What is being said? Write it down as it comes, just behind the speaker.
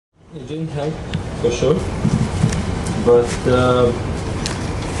It didn't help, for sure, but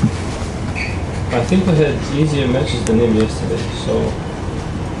I think we had easier matches than him yesterday, so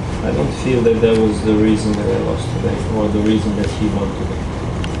I don't feel that that was the reason that I lost today, or the reason that he won today.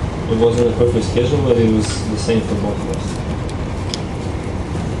 It wasn't a perfect schedule, but it was the same for both of us.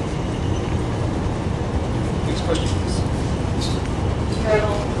 Next question, please. You had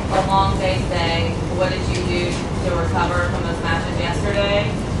a long day today. What did you do to recover from those matches yesterday,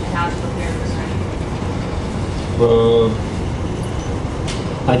 and how did you prepare for tonight?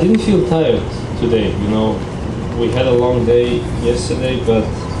 I didn't feel tired today, you know. We had a long day yesterday, but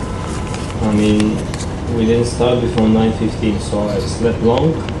I mean, we didn't start before 9:15, so I slept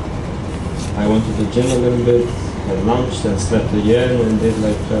long. I went to the gym a little bit, had lunch, then slept again, and did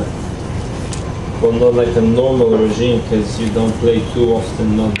well, not like a normal regime, because you don't play too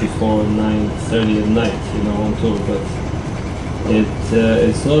often, not before 9:30 at night, you know, on tour. But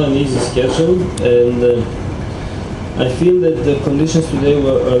it's not an easy schedule, and I feel that the conditions today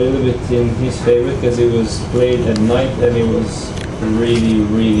were a little bit in his favor, because it was played at night and it was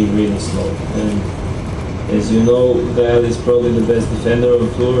really slow. And as you know, Gael is probably the best defender on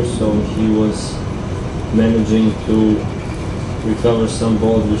tour, so he was managing to recover some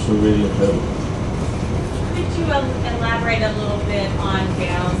balls which were really incredible. Could you elaborate a little bit on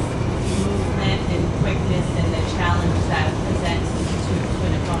Gael's movement and quickness and the challenge that presents to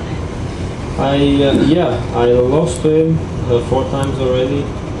an opponent? I lost to him 4 times already.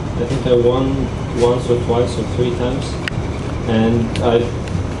 I think I won once or twice or 3 times, and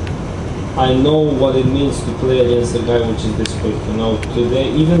I know what it means to play against a guy which is this quick. You know, today,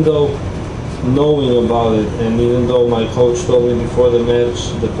 even though knowing about it, and even though my coach told me before the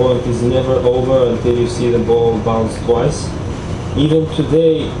match, the point is never over until you see the ball bounce twice. Even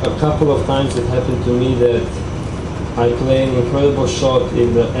today, a couple of times it happened to me that I play an incredible shot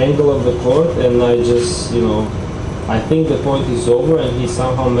in the angle of the court, and I just, you know, I think the point is over, and he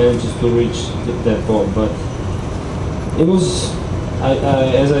somehow manages to reach that ball. But it was,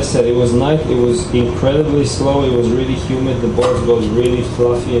 as I said, it was night. It was incredibly slow. It was really humid. The balls got really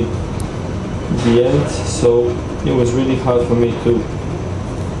fluffy at the end, so it was really hard for me to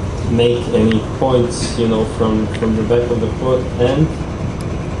make any points, you know, from the back of the court. And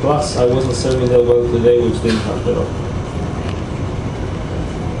plus, I wasn't serving that well today, which didn't help at all.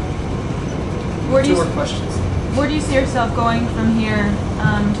 Two more questions. Where do you see yourself going from here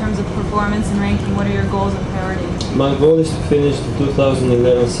in terms of performance and ranking? What are your goals and priorities? My goal is to finish the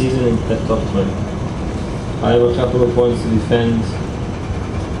 2011 season in the top 20. I have a couple of points to defend,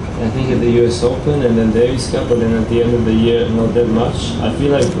 I think at the US Open and then Davis Cup, but then at the end of the year, not that much. I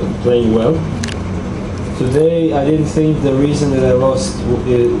feel like I'm playing well. Today, I didn't think the reason that I lost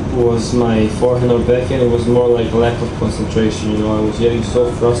was my forehand or backhand. It was more like lack of concentration. You know, I was getting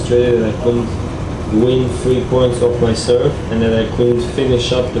so frustrated that I couldn't win 3 points off my serve, and that I couldn't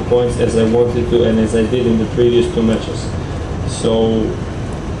finish up the points as I wanted to and as I did in the previous 2 matches. So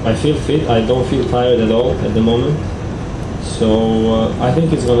I feel fit. I don't feel tired at all at the moment. So I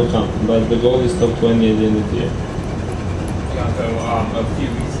think it's going to come, but the goal is top 20 at the end of the year. Janko, a few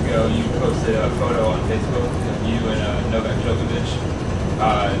weeks ago you posted a photo on Facebook of you and Novak Djokovic,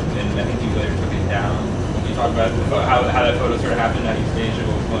 and I think you later took it down. Can you talk about how that photo sort of happened, how you staged it,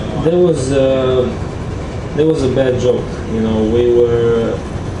 what was going on? There was a bad joke. You know, we were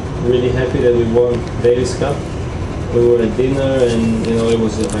really happy that we won Davis Cup. We were at dinner, and you know, it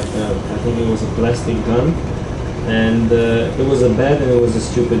was like I think it was a plastic gun, and it was a bad and it was a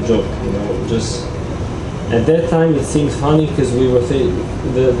stupid joke. You know, just at that time it seemed funny because we were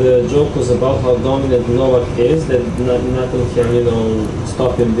the joke was about how dominant Novak is, that nothing can, you know,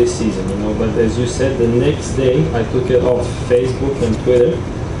 stop him this season. You know, but as you said, the next day I took it off Facebook and Twitter.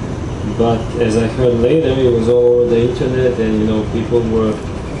 But as I heard later, it was all over the internet, and you know, people were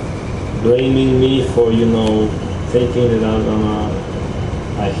blaming me for, you know, thinking that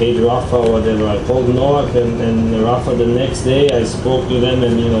I hate Rafa or whatever. I called Novak and Rafa the next day. I spoke to them,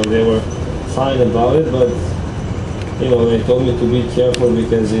 and you know, they were fine about it, but you know, they told me to be careful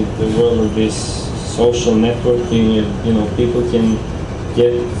because in the world of this social networking, you know, people can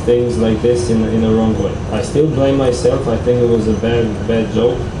get things like this in a wrong way. I still blame myself. I think it was a bad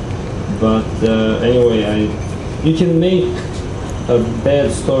joke. But anyway, you can make a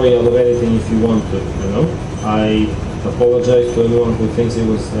bad story out of anything if you want to, you know. I apologize to anyone who thinks it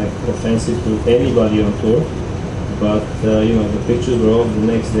was like offensive to anybody on tour, but you know, the pictures were off the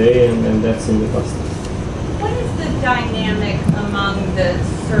next day, and that's in the past. What is the dynamic among the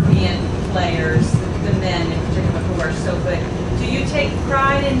Serbian players, the men in particular, who are so good? Do you take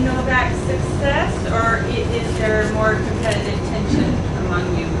pride in Novak's success, or is there more competitive tension among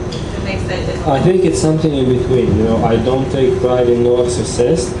you? it? I think it's something in between. You know, I don't take pride in Novak's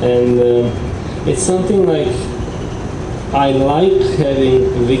success, and it's something like I like having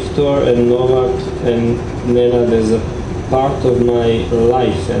Victor and Novak and Nenad as a part of my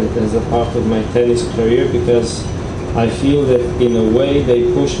life and as a part of my tennis career, because I feel that in a way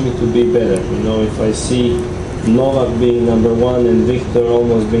they push me to be better. You know, if I see Novak being number one and Victor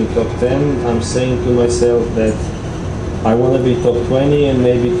almost being top 10, I'm saying to myself that I want to be top 20 and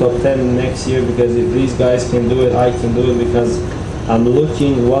maybe top 10 next year, because if these guys can do it, I can do it, because I'm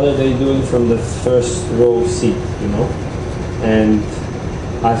looking what are they doing from the first row seat, you know? And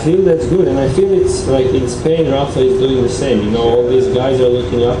I feel that's good, and I feel it's like in Spain, Rafa is doing the same. You know, all these guys are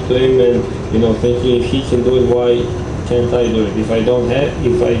looking up to him and, you know, thinking if he can do it, why can't I do it? If I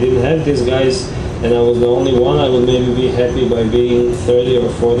didn't have these guys and I was the only one, I would maybe be happy by being 30 or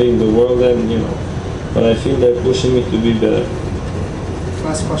 40 in the world, and you know. But I feel they're pushing me to be better.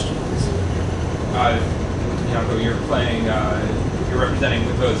 Last question, please. Janko, you're playing, you're representing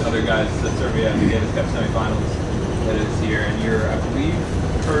with those other guys, Serbia in the Davis Cup semifinals that is here, and I believe,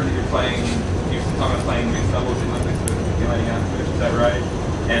 heard that you're talking about playing mixed doubles in the Olympics with Gael Monfils, is that right?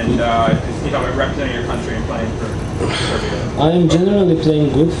 And you talking about representing your country and playing for Serbia. I am generally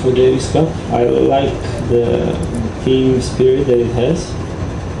playing good for Davis Cup. I like the team spirit that it has.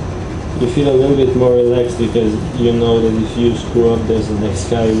 You feel a little bit more relaxed because you know that if you screw up, there's the next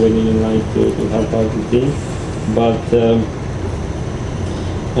guy waiting in line to help out the team. But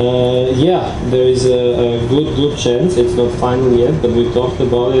yeah, there is a good chance. It's not final yet, but we talked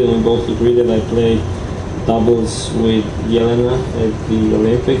about it and we both agreed that I play doubles with Jelena at the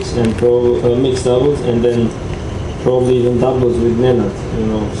Olympics and mixed doubles, and then probably even doubles with Nenad. You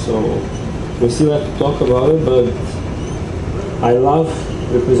know, so we still have to talk about it. But I love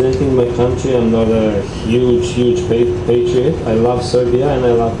representing my country. I'm not a huge patriot. I love Serbia and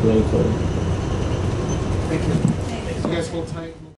I love playing for them. Thank you. You guys hold tight.